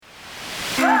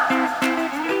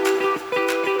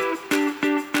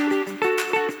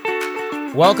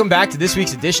Welcome back to this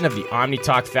week's edition of the Omni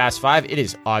Talk Fast 5. It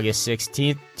is August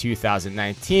 16th,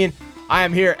 2019. I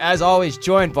am here, as always,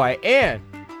 joined by Ann.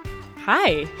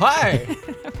 Hi. Hi.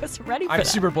 I wasn't ready for I'm that.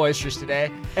 super boisterous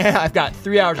today, and I've got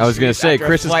 3 hours of I was going to say, after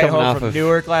Chris a is flight coming home off from of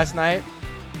Newark last night.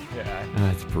 Yeah.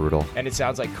 That's brutal. And it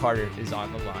sounds like Carter is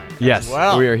on the line. Yes, as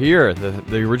well. we are here,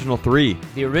 the original three.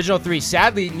 The original three.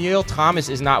 Sadly, Neil Thomas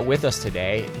is not with us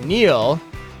today. Neil,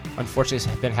 unfortunately,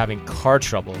 has been having car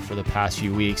trouble for the past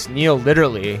few weeks. Neil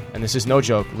literally, and this is no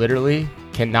joke, literally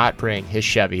cannot bring his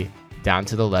Chevy down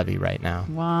to the levee right now.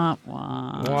 Wah,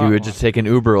 wah. If you would just take an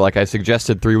Uber like I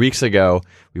suggested 3 weeks ago,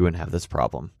 we wouldn't have this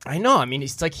problem. I know. I mean,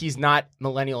 it's like he's not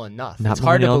millennial enough. Not it's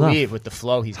hard to millennial believe enough. with the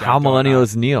flow he's got. How going millennial on.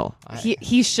 is Neil?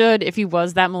 He should, if he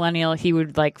was that millennial, he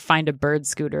would like find a bird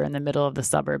scooter in the middle of the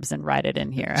suburbs and ride it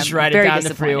in here. Just I'm ride it very down the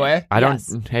disappointed. freeway? I don't.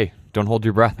 Yes. Hey, don't hold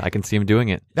your breath. I can see him doing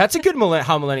it. That's a good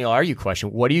how millennial are you question.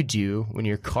 What do you do when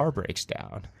your car breaks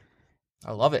down?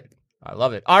 I love it. I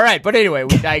love it. All right, but anyway,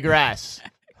 we digress.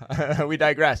 We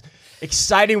digress.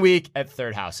 Exciting week at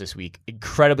Third House this week.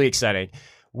 Incredibly exciting.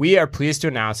 We are pleased to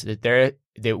announce that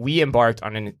we embarked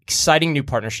on an exciting new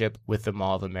partnership with the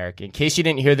Mall of America. In case you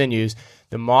didn't hear the news,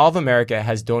 the Mall of America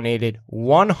has donated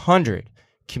 100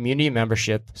 community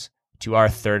memberships to our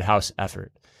Third House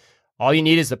effort. All you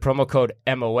need is the promo code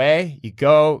MOA. You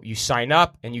go, you sign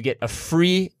up, and you get a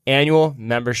free annual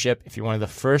membership if you're one of the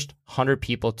first 100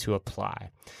 people to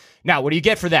apply. Now, what do you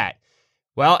get for that?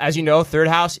 Well, as you know, Third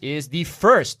House is the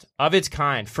first of its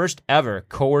kind, first ever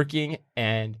co-working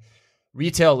and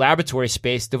retail laboratory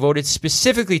space devoted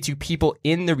specifically to people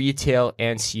in the retail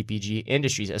and CPG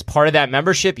industries. As part of that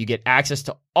membership, you get access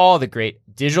to all the great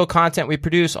digital content we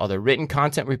produce, all the written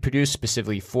content we produce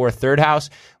specifically for Third House.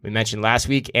 We mentioned last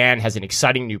week, Ann has an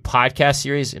exciting new podcast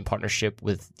series in partnership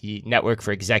with the Network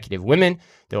for Executive Women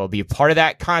that will be a part of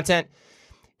that content.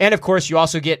 And of course, you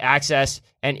also get access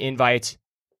and invites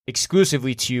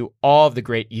exclusively to all of the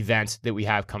great events that we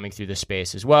have coming through the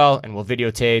space as well. And we'll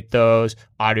videotape those,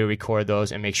 audio record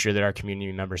those, and make sure that our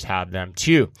community members have them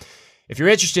too. If you're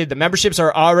interested, the memberships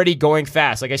are already going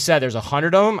fast. Like I said, there's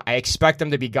 100 of them. I expect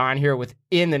them to be gone here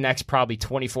within the next probably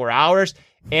 24 hours.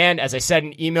 And as I said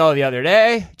in an email the other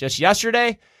day, just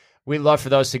yesterday, we'd love for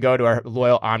those to go to our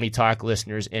loyal Omni Talk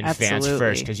listeners and fans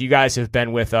first, because you guys have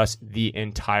been with us the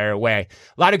entire way.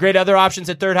 A lot of great other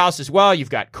options at Third House as well. You've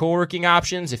got co-working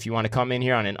options if you want to come in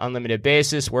here on an unlimited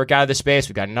basis, work out of the space.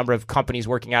 We've got a number of companies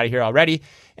working out of here already.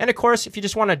 And of course, if you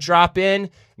just want to drop in,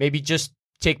 maybe just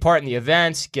take part in the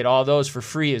events, get all those for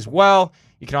free as well.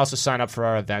 You can also sign up for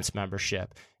our events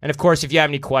membership. And of course, if you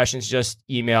have any questions, just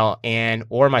email Ann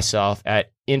or myself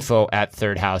at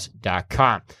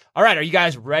info@thirdhouse.com. All right, are you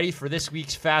guys ready for this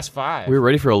week's Fast Five? We're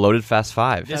ready for a loaded Fast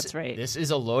Five. That's right. This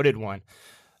is a loaded one.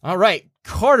 All right,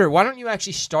 Carter, why don't you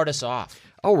actually start us off?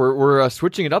 Oh, we're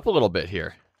switching it up a little bit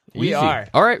here. We Easy. are.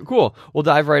 All right, cool. We'll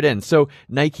dive right in. So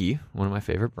Nike, one of my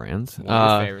favorite brands, One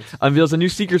of your favorites. unveils a new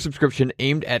sneaker subscription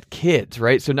aimed at kids,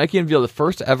 right? So Nike unveiled the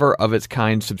first ever of its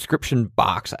kind subscription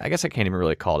box. I guess I can't even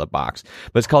really call it a box,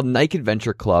 but it's called Nike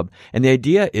Adventure Club. And the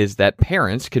idea is that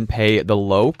parents can pay the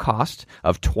low cost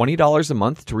of $20 a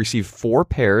month to receive 4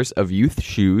 pairs of youth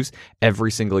shoes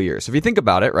every single year. So if you think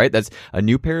about it, right, that's a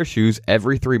new pair of shoes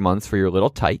every 3 months for your little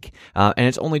tyke. And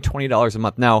it's only $20 a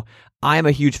month. Now, I'm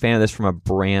a huge fan of this from a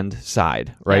brand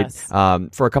side, right? Yes.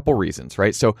 For a couple reasons,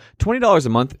 right? So $20 a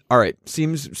month, all right,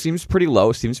 seems pretty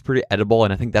low, seems pretty edible,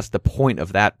 and I think that's the point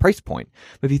of that price point.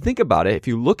 But if you think about it, if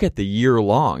you look at the year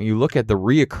long, you look at the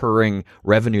reoccurring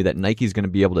revenue that Nike's going to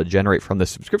be able to generate from the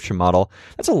subscription model,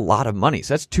 that's a lot of money.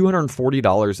 So that's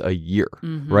 $240 a year,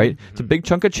 right? It's a big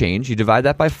chunk of change. You divide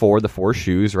that by 4, the 4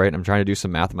 shoes, right? I'm trying to do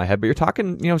some math in my head, but you're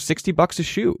talking, $60 a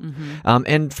shoe.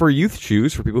 And for youth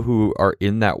shoes, for people who are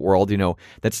in that world,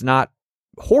 that's not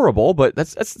horrible, but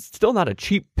that's still not a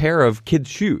cheap pair of kids'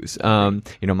 shoes. My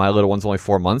little one's only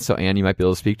 4 months, so Ann, you might be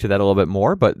able to speak to that a little bit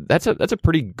more, but that's a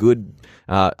pretty good,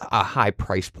 a high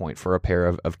price point for a pair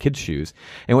of kids' shoes.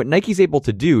 And what Nike's able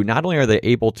to do, not only are they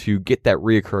able to get that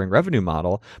reoccurring revenue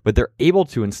model, but they're able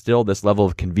to instill this level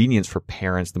of convenience for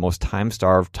parents, the most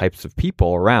time-starved types of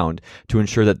people around, to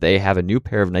ensure that they have a new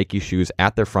pair of Nike shoes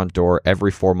at their front door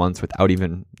every 4 months without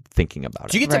even thinking about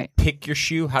it. Do you get Right. to pick your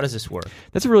shoe? How does this work?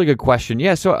 That's a really good question.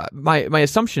 Yeah, so my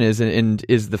assumption is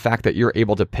the fact that you're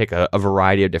able to pick a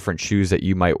variety of different shoes that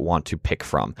you might want to pick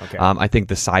from. Okay. I think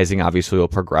the sizing obviously will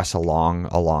progress along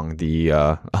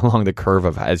the curve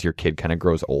of as your kid kind of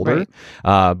grows older.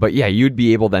 Right. But yeah, you'd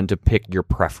be able then to pick your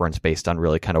preference based on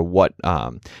really kind of what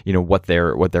what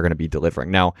they're going to be delivering.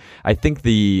 Now, I think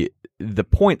the the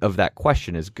point of that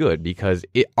question is good because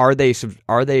are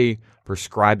they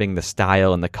prescribing the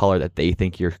style and the color that they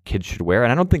think your kids should wear?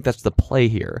 And I don't think that's the play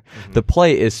here. Mm-hmm. The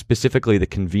play is specifically the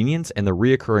convenience and the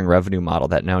reoccurring revenue model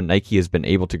that now Nike has been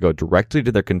able to go directly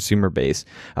to their consumer base,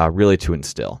 really to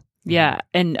instill. Yeah.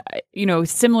 And,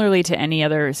 similarly to any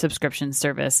other subscription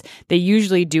service, they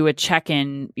usually do a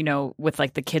check-in, with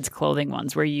like the kids' clothing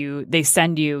ones where they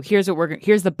send you, here's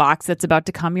the box that's about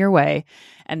to come your way.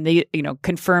 And they,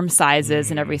 confirm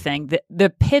sizes and everything. The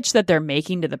pitch that they're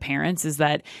making to the parents is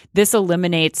that this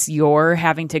eliminates your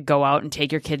having to go out and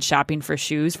take your kids shopping for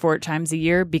shoes 4 times a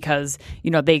year because,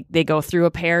 they go through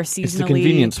a pair seasonally. It's the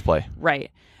convenience play.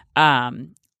 Right.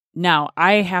 Now,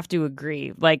 I have to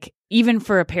agree, like, even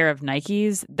for a pair of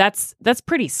Nikes, that's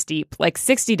pretty steep. Like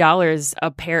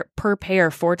 $60 per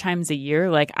pair 4 times a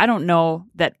year. Like, I don't know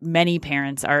that many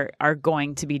parents are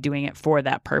going to be doing it for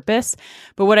that purpose.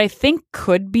 But what I think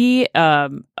could be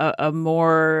a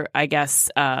more, I guess,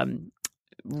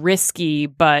 risky,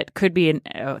 but could be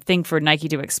a thing for Nike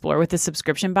to explore with the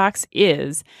subscription box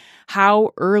is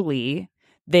how early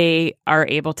they are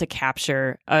able to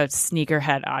capture a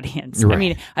sneakerhead audience. Right. I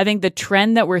mean, I think the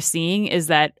trend that we're seeing is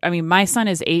that, my son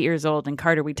is 8 years old, and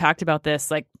Carter, we talked about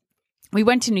this, like, we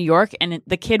went to New York and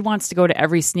the kid wants to go to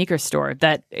every sneaker store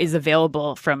that is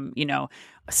available from,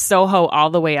 Soho all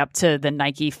the way up to the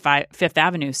Nike Fifth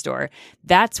Avenue store.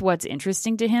 That's what's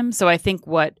interesting to him. So I think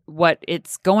what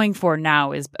it's going for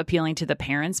now is appealing to the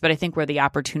parents, but I think where the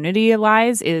opportunity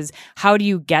lies is how do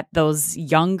you get those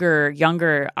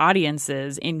younger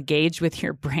audiences engaged with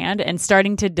your brand and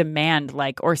starting to demand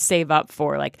or save up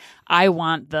for I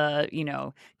want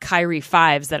the, Kyrie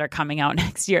 5s that are coming out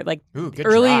next year. Ooh, good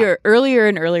earlier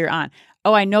and earlier on.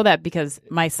 Oh, I know that because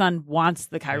my son wants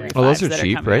the Kyrie 5s. Oh, those are that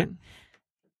cheap, coming right? out.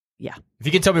 Yeah. If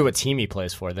you can tell me what team he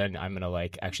plays for, then I'm gonna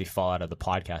actually fall out of the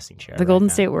podcasting chair. The Golden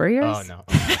State Warriors? Oh no.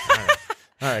 Okay.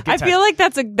 All right. I feel like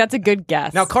that's a good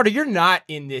guess. Now, Carter, you're not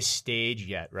in this stage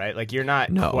yet, right? Like you're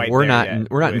not. No, quite we're there not. Yet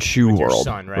We're not in with shoe your world,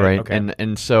 son, right? Okay.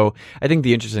 And so I think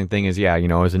the interesting thing is, I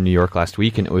was in New York last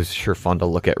week, and it was sure fun to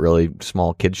look at really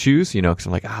small kids' shoes, because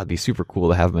I'm like, it'd be super cool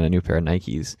to have them in a new pair of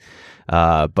Nikes.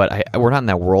 But we're not in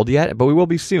that world yet, but we will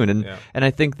be soon. And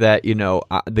I think that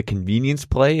the convenience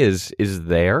play is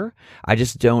there. I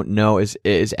just don't know is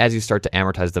as you start to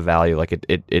amortize the value,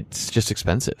 it's just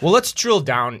expensive. Well, let's drill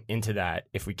down into that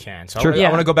if we can. So Sure. I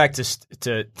want to go back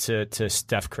to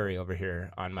Steph Curry over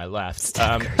here on my left.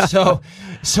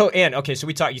 So Ann, okay, so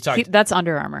you talked. That's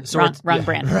Under Armour. So wrong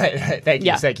brand. Right. Thank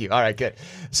you. All right, good.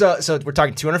 So we're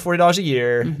talking $240 a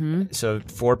year. Mm-hmm. So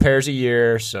 4 pairs a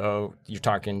year. So you're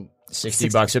talking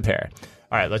 $60 a pair.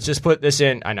 All right, let's just put this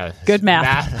in. I know. Good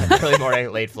math. Early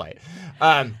morning, late flight.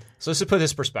 So let's just put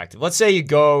this perspective. Let's say you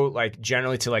go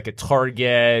generally to a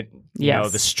Target, the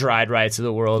Stride Rights of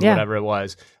the world, whatever it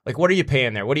was. What are you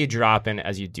paying there? What are you dropping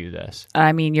as you do this?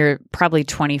 You're probably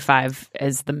 25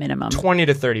 as the minimum. $20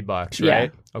 to $30, right? Yeah.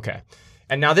 Okay.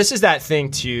 And now this is that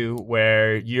thing too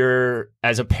where you're,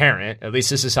 as a parent, at least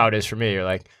this is how it is for me, you're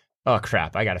like, oh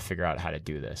crap, I got to figure out how to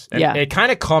do this. And it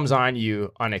kind of comes on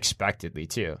you unexpectedly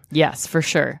too. Yes, for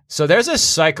sure. So there's a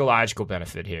psychological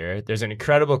benefit here. There's an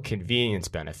incredible convenience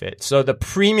benefit. So the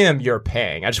premium you're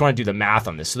paying, I just want to do the math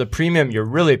on this. So the premium you're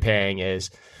really paying is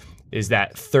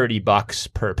that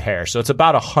 $30 per pair. So it's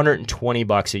about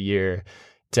 $120 a year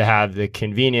to have the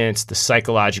convenience, the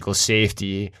psychological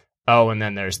safety. Oh, and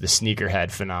then there's the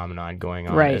sneakerhead phenomenon going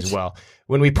on as well.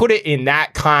 When we put it in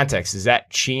that context, does that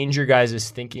change your guys'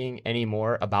 thinking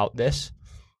anymore about this?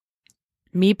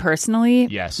 Me personally?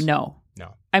 Yes. No.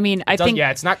 I think...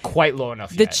 Yeah, it's not quite low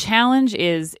enough The yet. challenge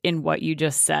is in what you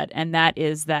just said, and that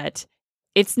is that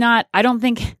it's not... I don't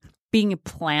think being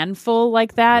planful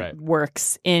like that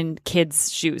works in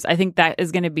kids' shoes. I think that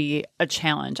is going to be a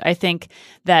challenge. I think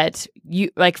that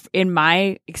in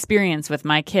my experience with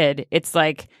my kid, it's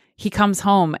he comes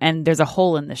home and there's a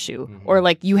hole in the shoe, or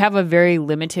you have a very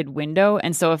limited window.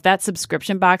 And so if that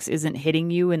subscription box isn't hitting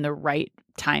you in the right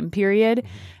time period,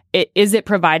 is it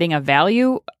providing a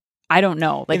value? I don't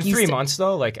know. In 3 months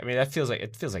though, that feels like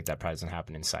that probably doesn't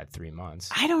happen inside 3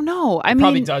 months. I don't know. It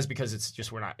probably does because it's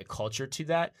just, we're not a culture to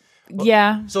that. Well,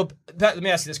 yeah. So let me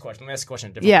ask you this question. Let me ask the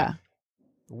question a different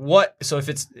way. So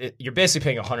if you're basically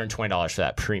paying $120 for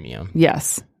that premium.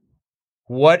 Yes.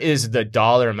 What is the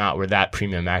dollar amount where that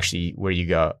premium actually, where you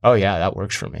go, oh yeah, that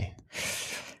works for me?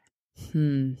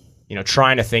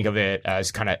 Trying to think of it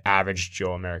as kind of average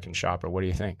Joe American shopper. What do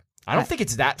you think? I don't think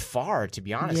it's that far, to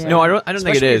be honest. Yeah. No, I don't think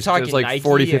Especially it when you're is. talking It's like Nike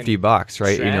 40, and 50 bucks,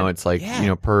 right? Trend. It's like,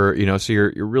 Yeah. per, so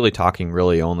you're really talking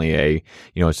really only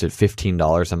it's at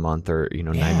 $15 a month or,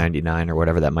 $9.99 or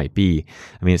whatever that might be.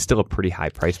 I mean, it's still a pretty high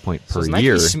price point per So as Nike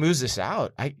year. smooths this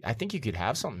out, I think you could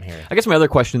have something here. I guess my other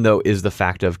question, though, is the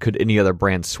fact of could any other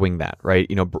brand swing that, right?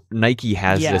 Nike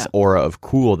has Yeah. this aura of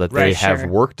cool that they Right, have sure.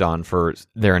 worked on for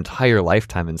their entire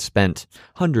lifetime and spent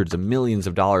hundreds of millions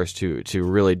of dollars to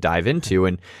really dive into.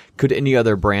 And could any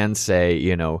other brand say,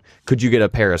 could you get a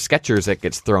pair of Skechers that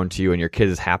gets thrown to you and your kid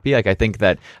is happy? Like, I think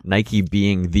that Nike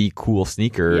being the cool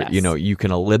sneaker, Yes. you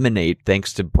can eliminate,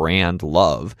 thanks to brand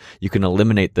love, you can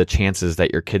eliminate the chances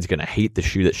that your kid's going to hate the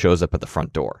shoe that shows up at the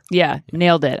front door. Yeah,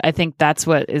 nailed it. I think that's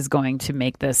what is going to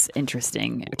make this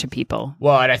interesting to people.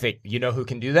 Well, and I think you know who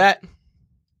can do that?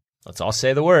 Let's all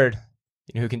say the word.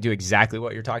 You know who can do exactly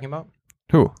what you're talking about?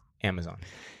 Who? Amazon.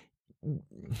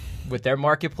 With their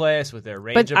marketplace, with their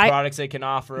range of products they can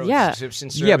offer, with Yeah.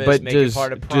 subscription service, Yeah, but make it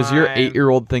part of does your Prime.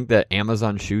 8-year-old think that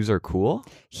Amazon shoes are cool?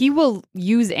 He will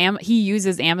use he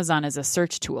uses Amazon as a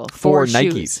search tool For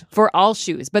shoes, Nikes. for all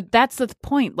shoes. But that's the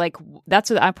point. Like that's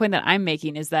the point that I'm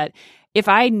making is that if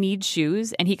I need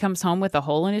shoes and he comes home with a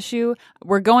hole in his shoe,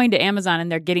 we're going to Amazon and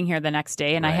they're getting here the next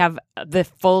day, and I Right. have the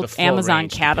full range Amazon to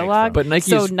pick catalog. from. But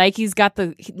so Nike's got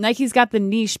the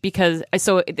niche because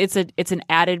it's an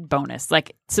added bonus.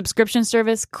 Like subscription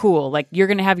service, cool. Like you're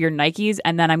gonna have your Nikes,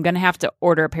 and then I'm gonna have to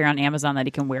order a pair on Amazon that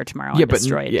he can wear tomorrow and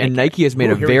destroy it. And Nike has made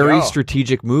Ooh, a here we very go.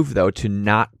 strategic move though to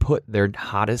not put their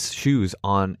hottest shoes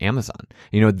on Amazon.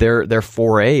 Their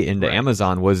foray into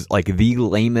Amazon was like the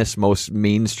lamest, most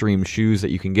mainstream shoes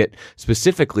that you can get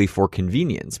specifically for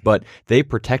convenience, but they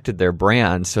protected their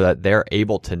brand so that they're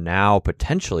able to now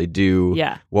potentially do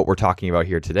what we're talking about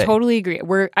here today. Totally agree.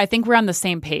 I think we're on the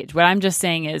same page. What I'm just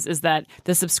saying is that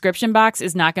the subscription box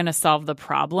is not going to solve the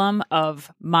problem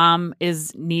of mom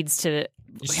needs to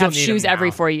still have need shoes them every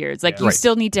now. 4 years. Like you Right.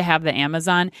 still need to have the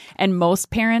Amazon, and most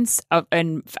parents,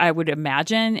 and I would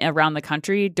imagine around the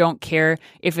country, don't care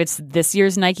if it's this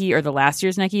year's Nike or the last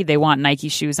year's Nike. They want Nike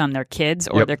shoes on their kids,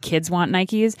 or Yep. their kids want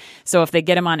Nikes. So if they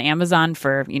get them on Amazon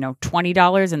for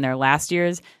 $20 in their last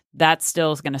year's, that's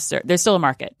still going to serve. There's still a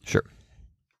market. Sure.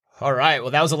 All right.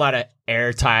 Well, that was a lot of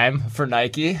airtime for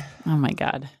Nike. Oh my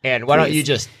God. And why don't Please. you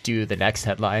just do the next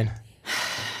headline?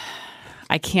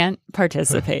 I can't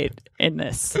participate in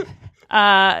this.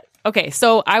 Okay,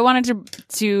 so I wanted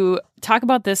to talk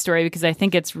about this story because I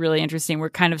think it's really interesting. We're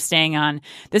kind of staying on.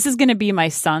 This is going to be my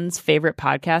son's favorite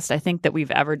podcast I think that we've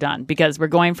ever done, because we're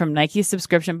going from Nike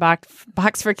subscription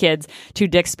box for kids to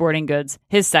Dick's Sporting Goods,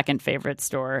 his second favorite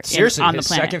store Seriously, on the his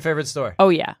planet. second favorite store. Oh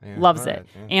yeah, loves all it. right,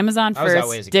 yeah. Amazon I was that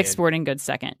way as first, a Dick's kid. Sporting Goods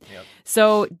second.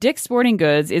 So Dick's Sporting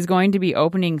Goods is going to be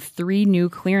opening 3 new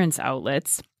clearance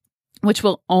outlets, which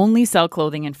will only sell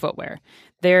clothing and footwear.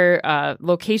 Their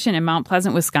location in Mount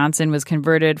Pleasant, Wisconsin, was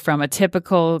converted from a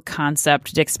typical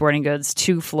concept Dick's Sporting Goods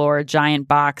 2-floor giant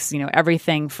box.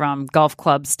 Everything from golf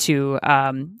clubs to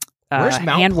Where's Mount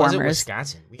hand Pleasant, warmers.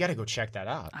 Wisconsin? We got to go check that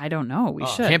out. I don't know. We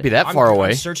should. Can't be that I'm- far away.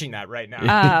 I'm searching that right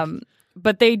now.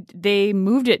 But they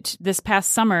moved it this past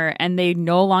summer, and they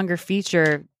no longer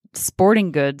feature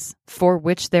sporting goods for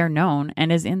which they're known and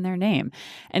is in their name.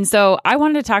 And so I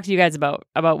wanted to talk to you guys about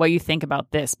what you think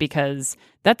about this, because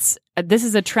this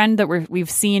is a trend that we've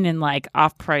seen in like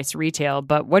off-price retail.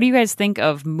 But what do you guys think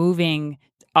of moving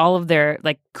all of their,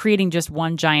 like, creating just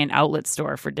one giant outlet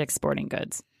store for Dick's Sporting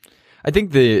Goods? I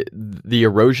think the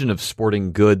erosion of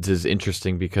sporting goods is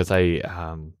interesting because I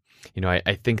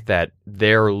think that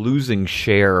they're losing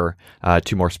share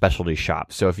to more specialty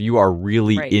shops. So if you are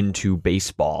really into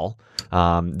baseball,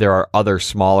 there are other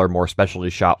smaller, more specialty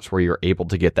shops where you're able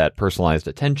to get that personalized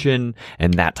attention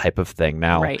and that type of thing.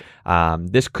 Now,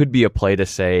 this could be a play to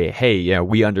say, hey, yeah,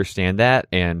 we understand that,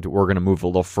 and we're going to move a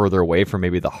little further away from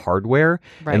maybe the hardware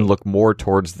and look more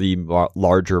towards the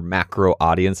larger macro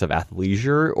audience of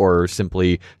athleisure or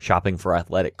simply shopping for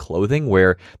athletic clothing,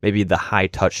 where maybe the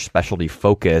high-touch specialty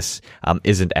focus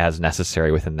isn't as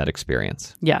necessary within that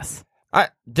experience. Yes.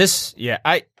 This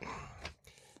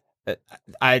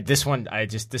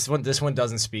one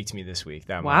doesn't speak to me this week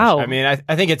that much. Wow. I mean,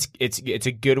 I think it's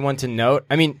a good one to note.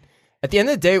 I mean, at the end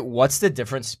of the day, what's the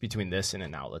difference between this and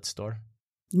an outlet store?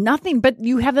 Nothing, but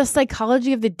you have the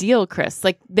psychology of the deal, Chris.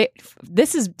 Like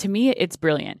this is, to me, it's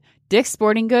brilliant. Dick's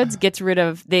Sporting Goods gets rid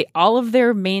of all of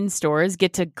their main stores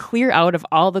get to clear out of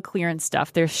all the clearance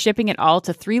stuff. They're shipping it all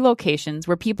to 3 locations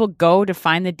where people go to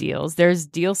find the deals. There's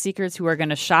deal seekers who are going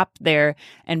to shop there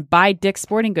and buy Dick's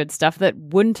Sporting Goods stuff that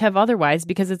wouldn't have otherwise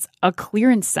because it's a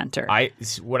clearance center.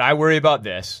 What I worry about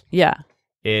this Yeah.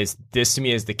 is this to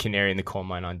me is the canary in the coal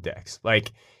mine on Dick's.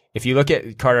 Like, if you look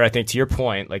at Carter, I think to your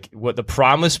point, like what the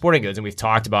problem with sporting goods, and we've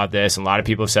talked about this, and a lot of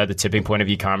people have said the tipping point of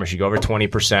e-commerce, you go over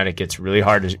 20%, it gets really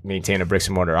hard to maintain a bricks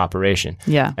and mortar operation.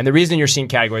 Yeah. And the reason you're seeing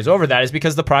categories over that is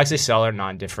because the products they sell are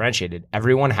non-differentiated.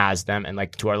 Everyone has them. And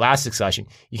like to our last discussion,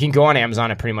 you can go on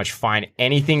Amazon and pretty much find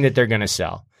anything that they're going to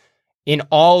sell in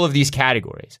all of these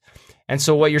categories. And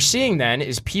so what you're seeing then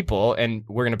is people, and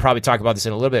we're going to probably talk about this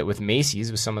in a little bit with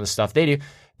Macy's, with some of the stuff they do,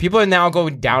 people are now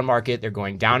going down market. They're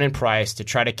going down in price to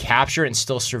try to capture and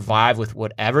still survive with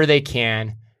whatever they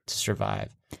can to survive.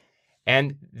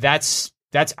 And I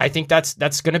think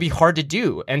that's going to be hard to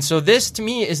do. And so this to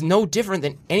me is no different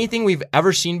than anything we've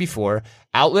ever seen before.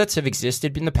 Outlets have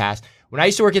existed in the past. When I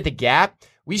used to work at the Gap,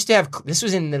 we used to have, this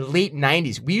was in the late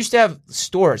 90s. We used to have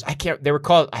stores. They were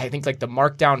called, I think, like the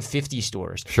Markdown 50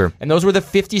 stores. Sure. And those were the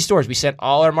 50 stores we sent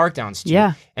all our markdowns to.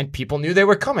 Yeah. And people knew they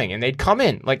were coming and they'd come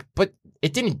in. Like, but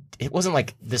it wasn't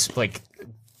like this like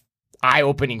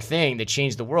eye-opening thing that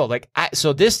changed the world. Like,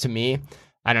 so this to me,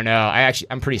 I don't know.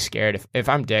 I'm pretty scared. If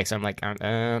I'm Dick's, I'm like,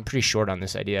 I'm pretty short on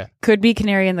this idea. Could be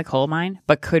canary in the coal mine,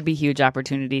 but could be huge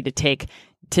opportunity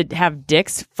to have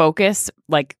Dick's focus,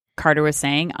 like Carter was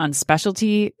saying, on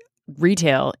specialty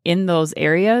retail in those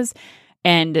areas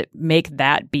and make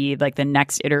that be like the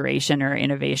next iteration or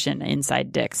innovation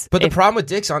inside Dick's. But the problem with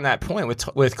Dick's on that point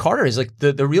with Carter is like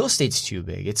the real estate's too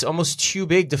big. It's almost too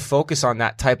big to focus on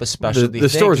that type of specialty the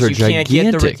thing. stores are gigantic.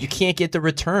 gigantic. You can't get the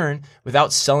return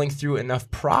without selling through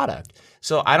enough product.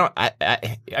 So I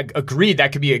agree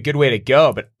that could be a good way to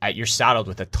go, but you're saddled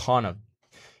with a ton of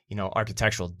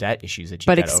architectural debt issues that you.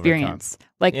 But gotta experience, overcome.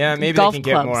 like maybe golf they can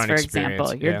get clubs, more on for experience.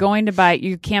 example,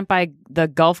 you can't buy the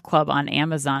golf club on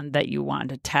Amazon that you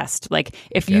want to test. Like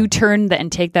if you turn and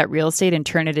take that real estate and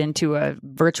turn it into a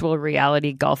virtual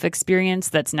reality golf experience,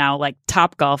 that's now like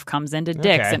Top Golf comes into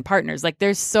Dick's and partners. Like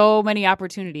there's so many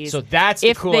opportunities. So that's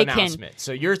the cool announcement.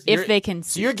 So you're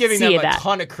giving them a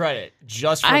ton of credit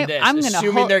just from this,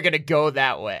 assuming they're going to go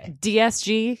that way.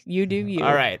 DSG, you do you.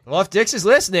 All right. Well, if Dick's is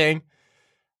listening,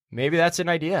 maybe that's an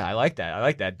idea. I like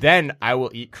that. Then I will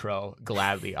eat crow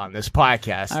gladly on this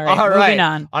podcast. All right. Moving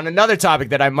on. On another topic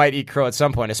that I might eat crow at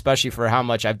some point, especially for how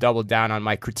much I've doubled down on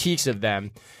my critiques of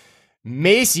them.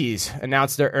 Macy's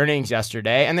announced their earnings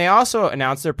yesterday, and they also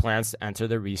announced their plans to enter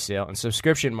the resale and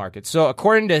subscription market. So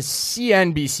according to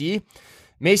CNBC,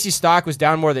 Macy's stock was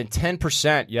down more than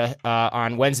 10%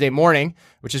 on Wednesday morning,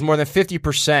 which is more than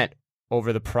 50%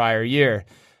 over the prior year.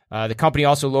 The company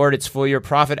also lowered its full-year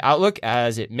profit outlook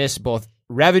as it missed both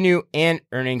revenue and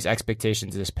earnings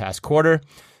expectations this past quarter.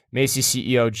 Macy's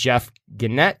CEO Jeff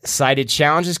Gennette cited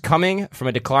challenges coming from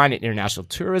a decline in international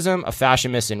tourism, a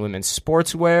fashion miss in women's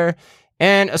sportswear,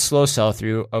 and a slow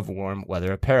sell-through of warm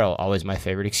weather apparel. Always my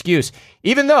favorite excuse.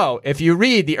 Even though, if you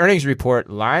read the earnings report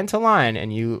line to line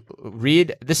and you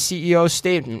read the CEO's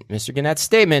statement, Mr. Gennette's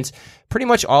statements, pretty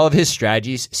much all of his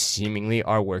strategies seemingly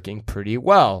are working pretty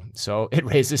well. So it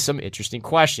raises some interesting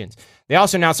questions. They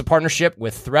also announced a partnership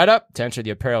with ThredUp to enter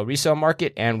the apparel resale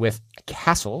market and with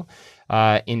Castle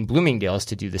in Bloomingdale's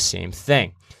to do the same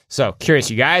thing. So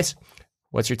curious, you guys,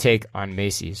 what's your take on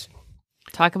Macy's?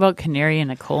 Talk about canary in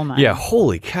a coal mine. Yeah,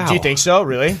 holy cow. Do you think so?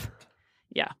 Really?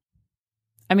 Yeah.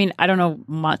 I mean, I don't know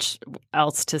much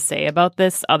else to say about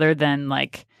this other than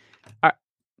like,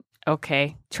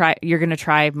 okay, you're going to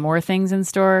try more things in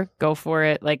store. Go for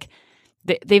it. Like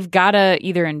they've got to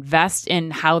either invest in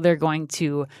how they're going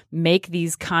to make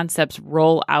these concepts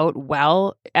roll out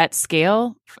well at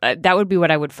scale. That would be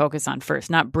what I would focus on first,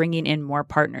 not bringing in more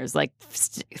partners. Like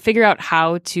figure out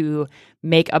how to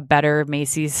make a better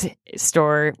Macy's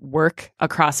store work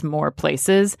across more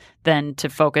places than to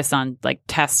focus on like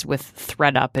tests with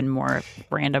ThredUp and more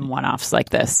random one-offs like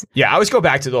this. Yeah, I always go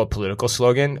back to the old political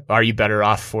slogan, are you better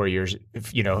off 4 years,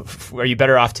 are you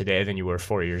better off today than you were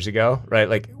 4 years ago, right?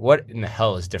 Like what in the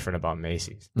hell is different about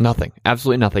Macy's? Nothing.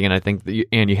 Absolutely nothing. And I think that you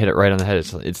hit it right on the head.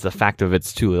 It's the fact of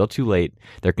it's too little too late.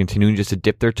 They're continuing just to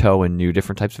dip their toe in new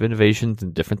different types of innovations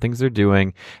and different things they're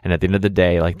doing. And at the end of the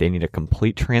day, like they need a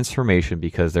complete transformation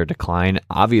because their decline,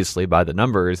 obviously by the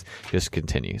numbers, just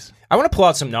continues. I want to pull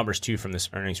out some numbers too from this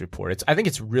earnings report. I think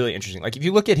it's really interesting. Like if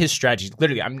you look at his strategies,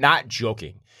 literally, I'm not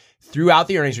joking. Throughout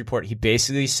the earnings report, he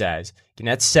basically says,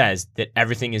 Gennette says that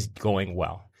everything is going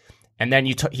well. And then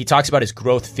he talks about his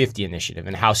Growth 50 initiative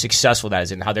and how successful that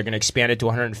is and how they're going to expand it to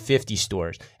 150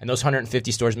 stores. And those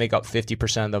 150 stores make up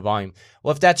 50% of the volume.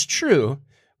 Well, if that's true,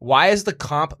 why is the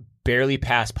comp barely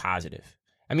past positive?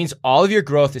 That means all of your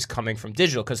growth is coming from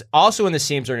digital, because also in the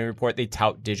same earnings report, they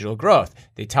tout digital growth.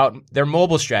 They tout their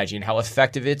mobile strategy and how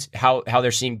effective it's, how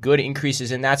they're seeing good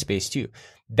increases in that space too.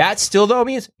 That still though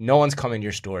means no one's coming to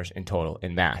your stores in total,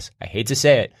 in mass. I hate to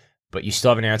say it, but you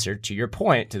still have an answer to your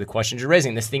point, to the questions you're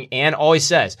raising. This thing Ann always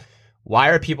says, why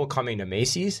are people coming to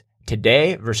Macy's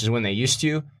today versus when they used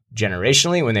to,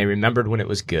 generationally, when they remembered when it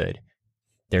was good?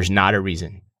 There's not a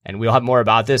reason. And we'll have more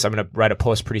about this. I'm going to write a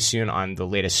post pretty soon on the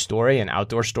latest story, an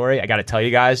outdoor story. I got to tell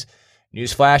you guys,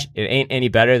 newsflash, it ain't any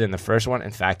better than the first one. In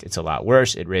fact, it's a lot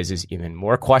worse. It raises even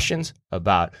more questions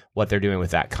about what they're doing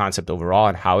with that concept overall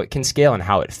and how it can scale and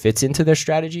how it fits into their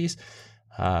strategies.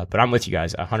 But I'm with you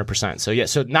guys 100%. So yeah,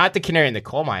 so not the canary in the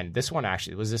coal mine. This one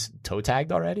actually, was this toe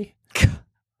tagged already?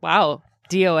 Wow.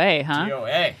 DOA,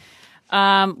 huh?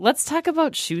 DOA. Let's talk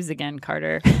about shoes again,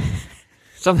 Carter.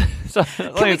 Can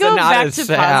Can we go back to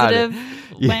positive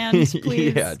lands,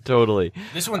 please? Yeah, totally.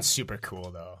 This one's super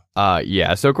cool though.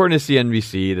 Yeah. So according to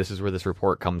CNBC, this is where this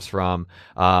report comes from.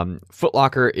 Foot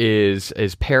Locker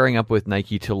is pairing up with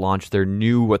Nike to launch their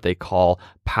new, what they call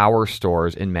power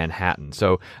stores in Manhattan.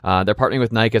 So they're partnering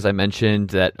with Nike, as I mentioned,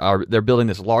 they're building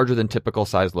this larger than typical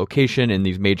size location in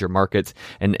these major markets.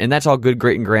 And that's all good,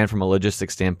 great, and grand from a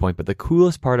logistics standpoint. But the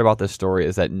coolest part about this story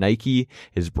is that Nike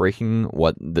is breaking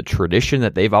what the tradition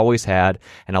that they've always had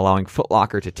and allowing Foot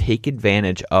Locker to take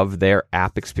advantage of their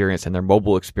app experience and their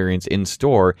mobile experience in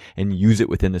store and use it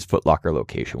within this Foot Locker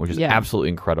location, which is absolutely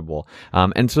incredible.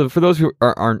 And so for those who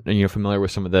aren't familiar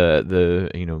with some of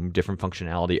the different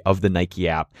functionality of the Nike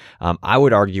app, I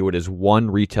would argue it is one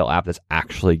retail app that's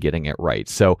actually getting it right.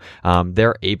 So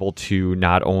they're able to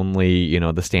not only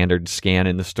the standard scan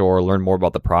in the store, learn more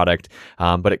about the product,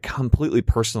 but it completely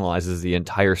personalizes the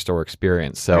entire store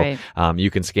experience. So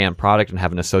you can scan product and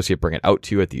have an associate bring it out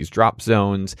to you at these drop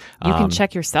zones. You can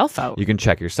check yourself out. You can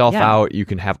check yourself out. You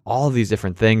can have all of these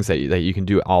different things that you can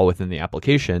do all within the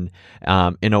application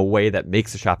in a way that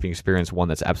makes the shopping experience one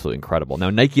that's absolutely incredible. Now,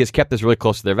 Nike has kept this really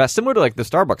close to their vest, similar to like the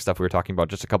Starbucks stuff we were talking about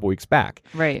just a couple weeks back.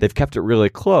 Right. They've kept it really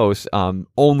close,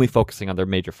 only focusing on their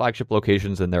major flagship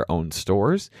locations and their own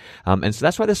stores. And so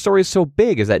that's why this story is so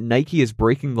big, is that Nike is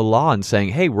breaking the law and saying,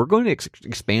 hey, we're going to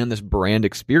expand this brand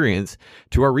experience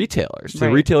to our retailers, to the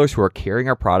retailers who are carrying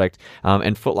our product.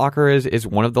 And Foot Locker is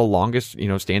one of the longest,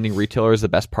 standing retailers, the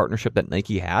best partnership that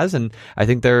Nike has. And I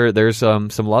think there's some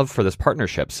love for this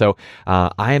partnership. So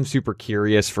I am super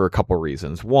curious for a couple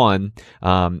reasons. One,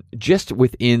 just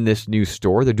within this new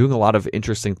store, they're doing a lot of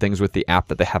interesting things with the app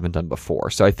that they haven't done before.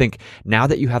 So I think now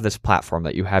that you have this platform,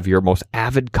 that you have your most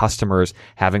avid customers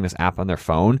having this app on their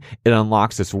phone, it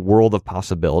unlocks this world of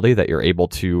possibility that you're able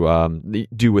to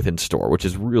do within store, which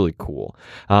is really cool.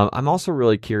 I'm also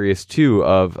really curious too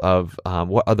of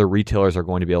what other retailers are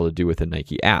going to be able to do with the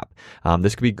Nike app.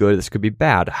 This could be good. This could be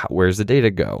bad. Where's the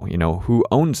data go? Who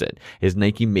owns it? Is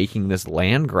Nike making this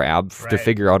land grab to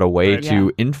figure out a way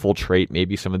to infiltrate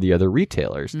maybe some of the other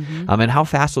retailers? And how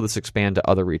fast will this expand to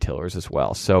other retailers as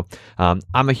well? So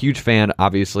I'm a huge fan,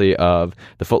 obviously, of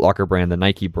the Foot Locker brand, the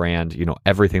Nike brand,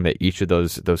 everything that each of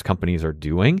those companies are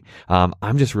doing.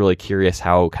 I'm just really curious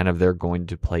how kind of they're going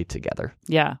to play together.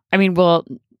 Yeah. I mean,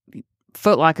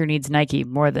 Foot Locker needs Nike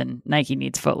more than Nike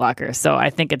needs Foot Locker. So I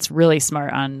think it's really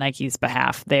smart on Nike's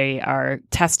behalf. They are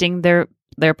testing their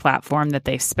platform that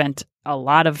they've spent a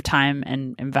lot of time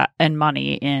and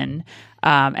money in.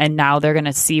 And now they're going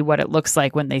to see what it looks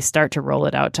like when they start to roll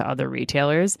it out to other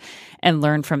retailers and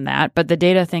learn from that. But the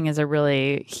data thing is a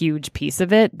really huge piece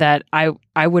of it that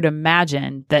I would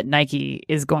imagine that Nike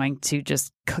is going to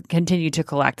just continue to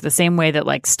collect the same way that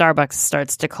like Starbucks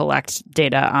starts to collect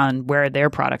data on where their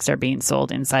products are being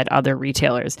sold inside other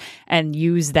retailers and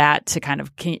use that to kind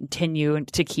of continue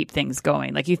to keep things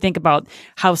going. Like you think about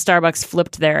how Starbucks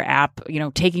flipped their app,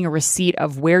 taking a receipt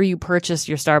of where you purchased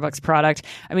your Starbucks product.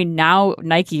 I mean, now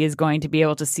Nike is going to be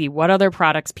able to see what other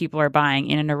products people are buying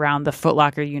in and around the Foot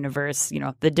Locker universe,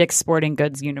 the Dick's Sporting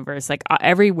Goods universe, like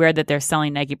everywhere that they're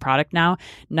selling Nike product now,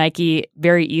 Nike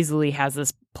very easily has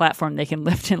this platform they can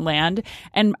lift and land.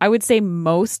 And I would say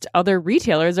most other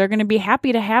retailers are going to be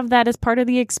happy to have that as part of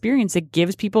the experience. It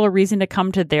gives people a reason to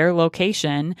come to their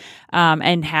location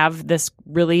and have this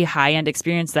really high-end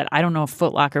experience that I don't know if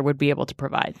Foot Locker would be able to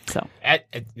provide. So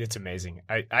it's amazing.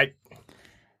 I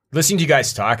listening to you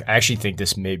guys talk, I actually think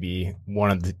this may be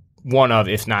one of,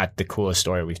 if not the coolest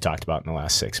story we've talked about in the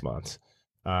last 6 months.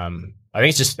 I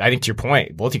think to your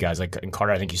point, both you guys, like, and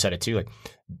Carter, I think you said it too, like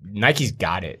Nike's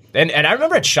got it. And I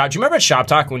remember do you remember at Shop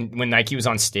Talk when Nike was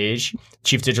on stage,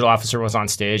 Chief Digital Officer was on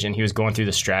stage and he was going through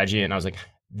the strategy and I was like,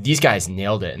 these guys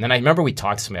nailed it. And then I remember we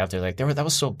talked to somebody after like, that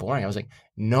was so boring. I was like,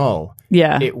 no,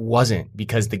 it wasn't,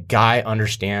 because the guy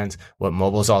understands what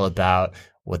mobile's all about,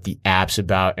 what the app's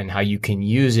about, and how you can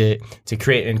use it to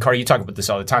create. And Carter, you talk about this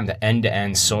all the time, the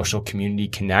end-to-end social community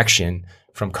connection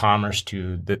from commerce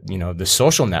to the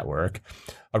social network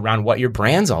around what your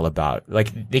brand's all about.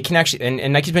 Like they can actually,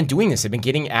 and Nike's been doing this. They've been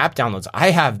getting app downloads.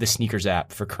 I have the sneakers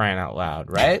app for crying out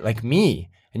loud, right? Like me.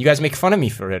 And you guys make fun of me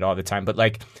for it all the time, but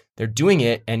like they're doing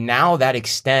it. And now that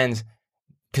extends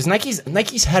because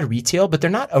Nike's had retail, but they're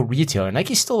not a retailer.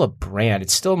 Nike's still a brand.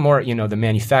 It's still more, the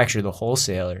manufacturer, the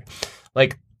wholesaler.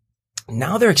 Like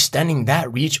now they're extending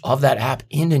that reach of that app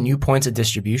into new points of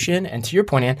distribution. And to your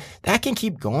point, Ann, that can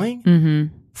keep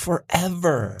going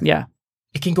forever. Yeah.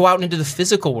 It can go out into the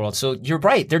physical world. So you're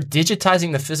right. They're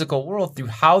digitizing the physical world through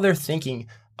how they're thinking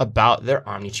about their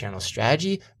omni-channel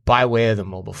strategy by way of the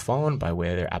mobile phone, by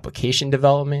way of their application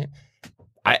development.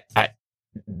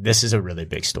 This is a really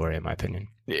big story, in my opinion.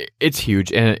 It's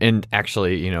huge. And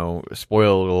actually,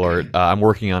 spoiler alert, I'm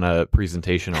working on a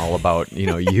presentation all about,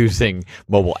 using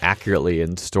mobile accurately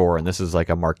in store. And this is like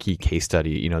a marquee case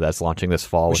study, that's launching this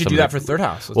fall. We should do that for Third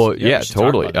House.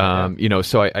 Totally.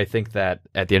 So I think that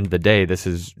at the end of the day, this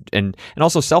is, and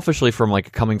also selfishly from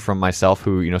like coming from myself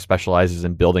who, specializes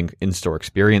in building in-store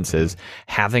experiences,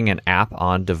 having an app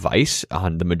on device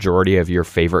on the majority of your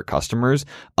favorite customers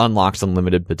unlocks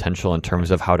unlimited potential in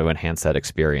terms of how to enhance that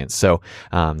experience. So,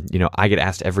 I get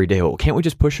asked every day, well, can't we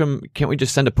just push them? Can't we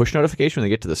just send a push notification when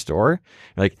they get to the store?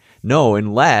 Like, no,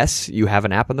 unless you have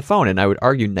an app on the phone. And I would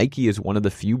argue Nike is one of the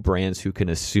few brands who can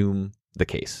assume the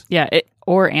case. Yeah,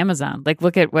 or Amazon. Like,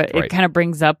 look at what it kind of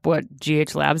brings up what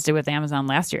GH Labs did with Amazon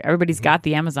last year. Everybody's got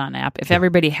the Amazon app. If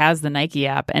everybody has the Nike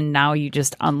app and now you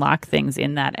just unlock things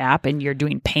in that app and you're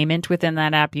doing payment within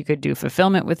that app, you could do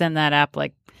fulfillment within that app.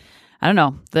 Like, I don't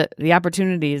know. The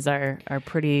opportunities are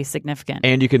pretty significant.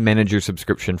 And you can manage your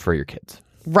subscription for your kids.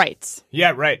 Right.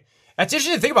 Yeah, right. That's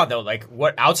interesting to think about, though. Like,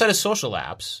 what outside of social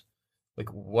apps, like,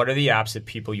 what are the apps that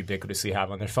people ubiquitously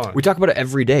have on their phone? We talk about it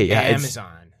every day. Yeah,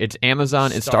 Amazon. It's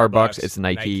Amazon, it's Starbucks, it's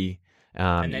Nike.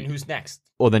 And then who's next?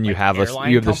 Well, then you have the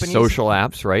companies? social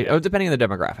apps, right? Oh, depending on the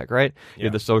demographic, right? You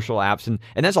have the social apps, and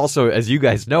that's also, as you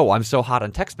guys know, I'm so hot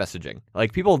on text messaging.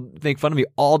 Like people make fun of me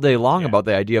all day long about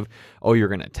the idea of, oh, you're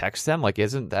going to text them? Like,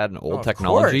 isn't that an old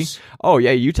technology? Course. Oh,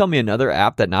 yeah, you tell me another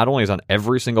app that not only is on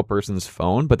every single person's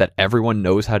phone, but that everyone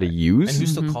knows how to use. And who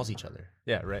still calls each other?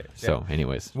 Yeah, right. So,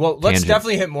 anyways. Well, let's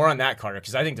definitely hit more on that, Carter,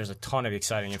 because I think there's a ton of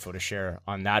exciting info to share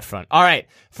on that front. All right,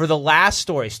 for the last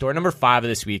story number 5 of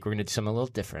this week, we're going to do something a little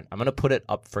different. I'm going to put it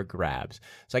up for grabs.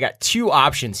 So I got 2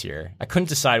 options here. I couldn't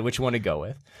decide which one to go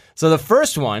with. So the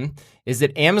first one is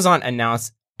that Amazon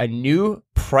announced a new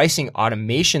pricing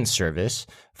automation service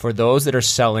for those that are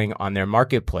selling on their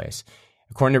marketplace.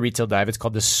 According to Retail Dive, it's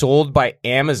called the Sold by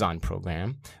Amazon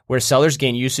program, where sellers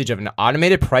gain usage of an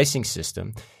automated pricing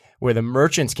system where the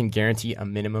merchants can guarantee a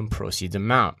minimum proceeds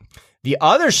amount. The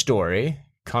other story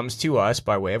comes to us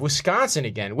by way of Wisconsin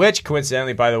again, which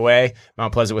coincidentally, by the way,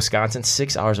 Mount Pleasant, Wisconsin,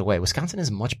 6 hours away. Wisconsin is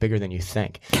much bigger than you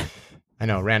think. I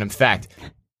know, random fact.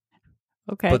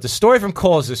 Okay. But the story from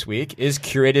Kohl's this week is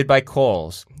curated by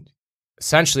Kohl's.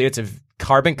 Essentially, it's a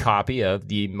carbon copy of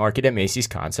the Market at Macy's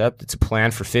concept. It's a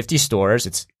plan for 50 stores.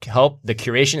 The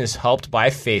curation is helped by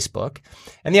Facebook.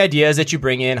 And the idea is that you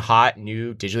bring in hot,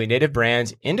 new, digitally native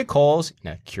brands into Kohl's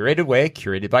in a curated way,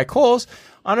 curated by Kohl's,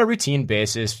 on a routine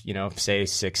basis, say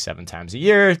 6-7 times a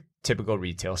year, typical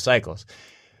retail cycles.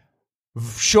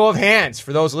 Show of hands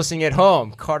for those listening at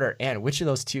home. Carter, Ann, which of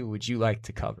those 2 would you like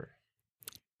to cover?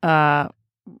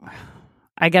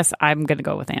 I guess I'm going to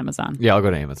go with Amazon. Yeah, I'll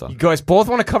go to Amazon. You guys both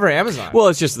want to cover Amazon. Well,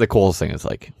 it's just the Kohl's thing. It's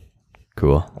like,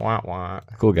 cool. Wah, wah.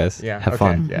 Cool, guys. Yeah. Have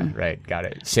fun. Yeah, right. Got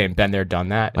it. Same. Been there, done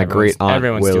that. My great aunt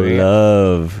everyone's will doing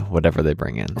love whatever they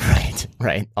bring in.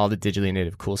 Right. All the digitally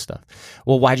native cool stuff.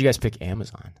 Well, why'd you guys pick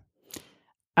Amazon?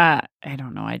 I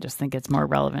don't know. I just think it's more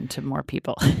relevant to more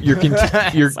people. You're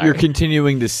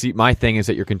continuing to see. My thing is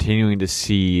that you're continuing to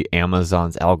see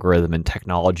Amazon's algorithm and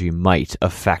technology might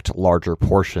affect larger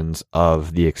portions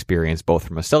of the experience, both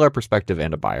from a seller perspective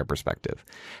and a buyer perspective.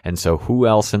 And so, who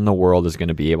else in the world is going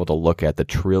to be able to look at the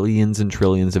trillions and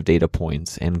trillions of data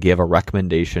points and give a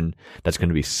recommendation that's going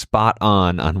to be spot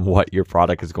on what your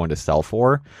product is going to sell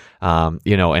for?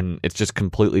 And it's just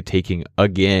completely taking,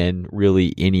 again,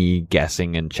 really any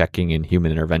guessing and checking and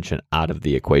human intervention out of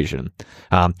the equation.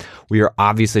 We are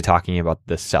obviously talking about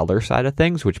the seller side of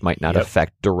things, which might not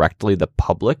affect directly the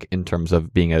public in terms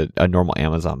of being a normal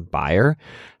Amazon buyer.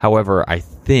 However, I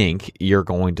think you're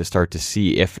going to start to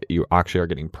see, if you actually are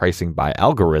getting pricing by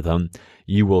algorithm,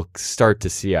 you will start to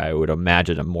see, I would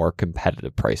imagine, a more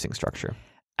competitive pricing structure.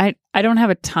 I don't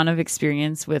have a ton of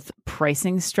experience with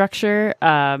pricing structure,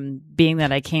 being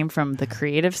that I came from the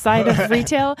creative side of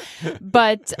retail,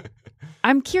 but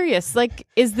I'm curious, like,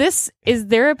 is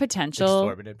there a potential?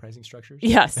 Exorbitant pricing structures?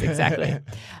 Yes, exactly.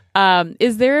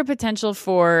 Is there a potential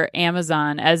for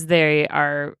Amazon, as they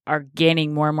are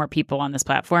gaining more and more people on this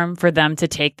platform, for them to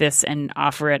take this and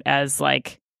offer it as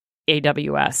like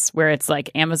AWS, where it's like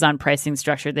Amazon pricing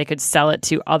structure? They could sell it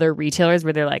to other retailers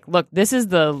where they're like, look, this is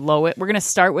the lowest. We're going to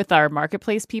start with our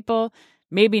marketplace people.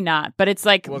 Maybe not, but it's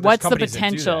like, what's the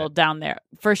potential down there?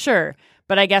 For sure.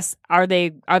 But I guess are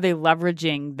they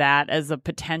leveraging that as a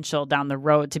potential down the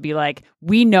road to be like,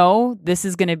 we know this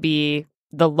is going to be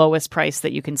the lowest price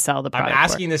that you can sell the product. I'm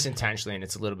asking for. this intentionally, and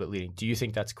it's a little bit leading. Do you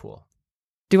think that's cool?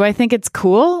 Do I think it's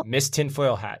cool? Miss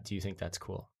Tinfoil Hat, do you think that's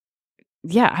cool?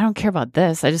 Yeah, I don't care about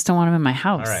this. I just don't want them in my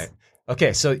house. All right.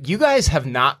 Okay, so you guys have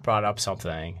not brought up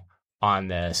something on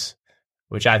this,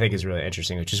 which I think is really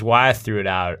interesting, which is why I threw it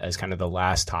out as kind of the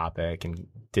last topic and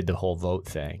did the whole vote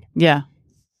thing. Yeah.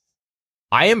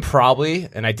 I am probably,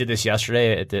 and I did this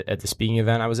yesterday at the speaking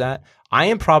event I was at, I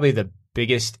am probably the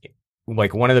biggest,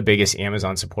 like one of the biggest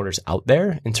Amazon supporters out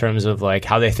there in terms of like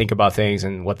how they think about things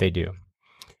and what they do.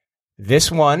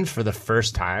 This one, for the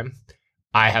first time,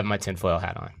 I have my tinfoil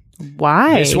hat on.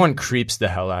 Why? This one creeps the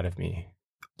hell out of me.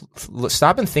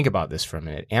 Stop and think about this for a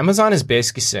minute. Amazon is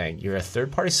basically saying, you're a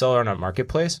third-party seller on our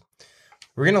marketplace.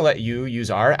 We're going to let you use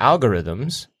our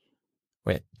algorithms.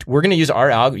 We're going to use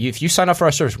our if you sign up for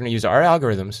our service, we're going to use our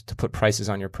algorithms to put prices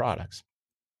on your products.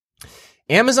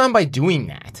 Amazon, by doing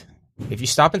that, if you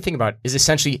stop and think about it, is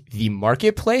essentially the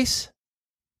marketplace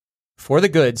for the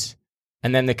goods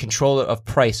and then the controller of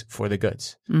price for the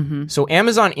goods. Mm-hmm. So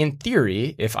Amazon, in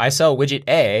theory, if I sell widget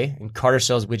A and Carter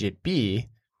sells widget B,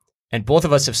 and both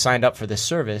of us have signed up for this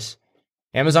service,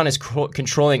 Amazon is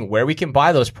controlling where we can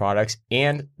buy those products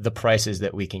and the prices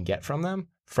that we can get from them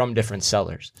from different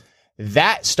sellers.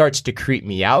 That starts to creep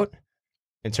me out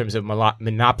in terms of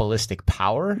monopolistic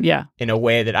power in a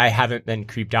way that I haven't been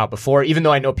creeped out before, even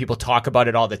though I know people talk about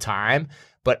it all the time.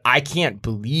 But I can't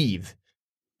believe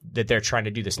that they're trying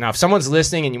to do this. Now, if someone's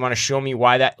listening and you want to show me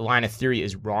why that line of theory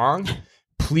is wrong,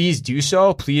 please do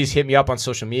so. Please hit me up on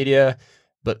social media.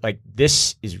 But like,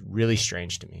 this is really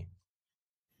strange to me.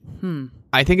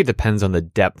 I think it depends on the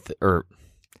depth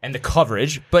and the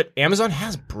coverage, but Amazon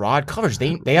has broad coverage.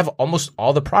 They have almost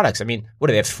all the products. I mean, what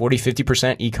do they have?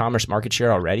 40-50% e-commerce market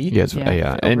share already? Yes,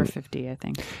 over 50, I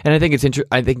think. And I think it's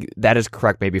I think that is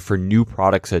correct. Maybe for new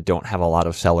products that don't have a lot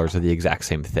of sellers of the exact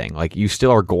same thing, like you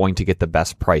still are going to get the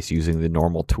best price using the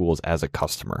normal tools as a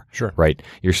customer. Sure, right?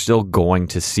 You're still going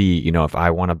to see, if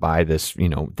I want to buy this,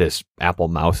 this Apple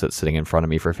mouse that's sitting in front of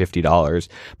me for $50,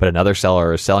 but another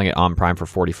seller is selling it on Prime for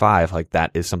 $45. Like that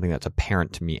is something that's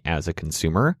apparent to me as a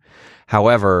consumer.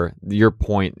 However, your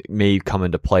point may come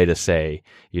into play to say,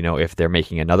 if they're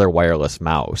making another wireless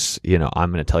mouse,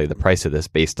 I'm going to tell you the price of this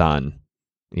based on,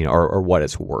 or what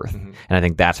it's worth. Mm-hmm. And I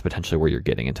think that's potentially where you're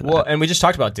getting into that. Well, and we just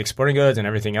talked about Dick's Sporting Goods and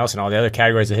everything else and all the other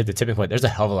categories that hit the tipping point. There's a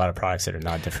hell of a lot of products that are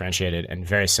not differentiated and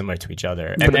very similar to each other.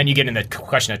 And then you get into the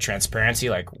question of transparency,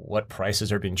 like what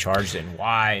prices are being charged and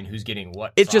why and who's getting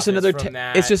what. It's just another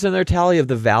tally of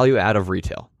the value add of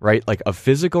retail, right? Like a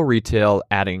physical retail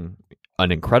adding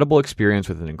an incredible experience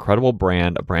with an incredible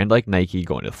brand, a brand like Nike,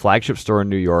 going to the flagship store in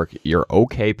New York, you're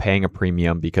okay paying a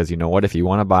premium because you know what? If you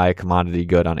want to buy a commodity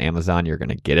good on Amazon, you're going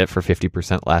to get it for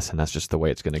 50% less, and that's just the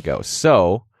way it's going to go.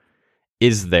 So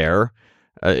is there,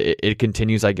 it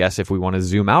continues, I guess, if we want to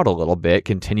zoom out a little bit,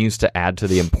 continues to add to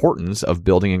the importance of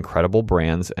building incredible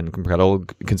brands and incredible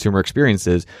consumer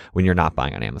experiences when you're not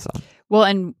buying on Amazon. Well,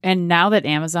 and now that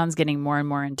Amazon's getting more and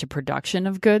more into production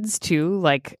of goods too,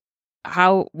 like,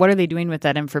 what are they doing with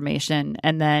that information?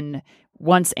 And then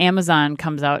once Amazon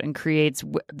comes out and creates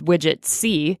widget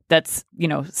C that's,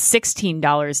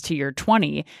 $16 to your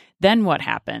 $20, then what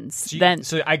happens?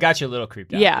 So I got you a little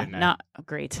creeped out. Yeah, not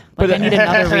great. Like I need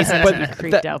another reason to be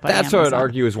creeped out by that's Amazon. what I'd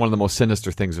argue is one of the most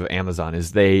sinister things of Amazon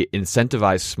is they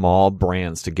incentivize small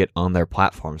brands to get on their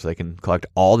platform so they can collect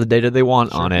all the data they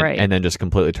want on it and then just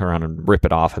completely turn around and rip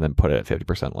it off and then put it at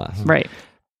 50% less. Right.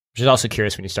 Which is also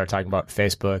curious when you start talking about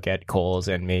Facebook at Kohl's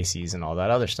and Macy's and all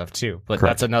that other stuff too. But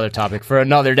That's another topic for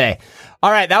another day. All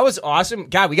right, that was awesome.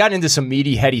 God, we got into some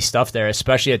meaty, heady stuff there,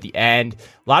 especially at the end.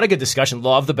 A lot of good discussion.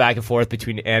 Love the back and forth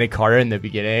between Ann and Carter in the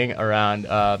beginning around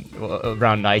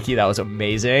Nike. That was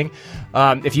amazing.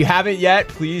 If you haven't yet,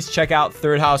 please check out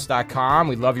thirdhouse.com.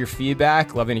 We love your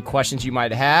feedback. Love any questions you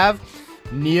might have.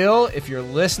 Neil, if you're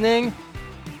listening,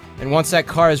 and once that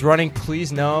car is running,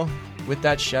 please know, with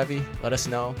that Chevy, let us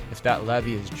know if that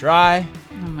levee is dry.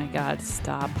 Oh my God,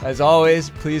 stop. As always,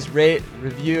 please rate,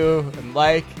 review, and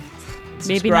like.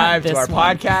 Maybe not subscribe to our this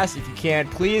one. podcast if you can.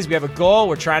 Please, we have a goal.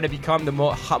 We're trying to become the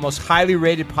most highly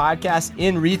rated podcast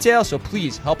in retail. So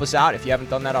please help us out. If you haven't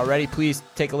done that already, please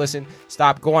take a listen.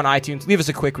 Stop, go on iTunes, leave us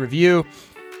a quick review.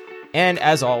 And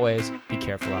as always, be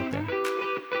careful out there.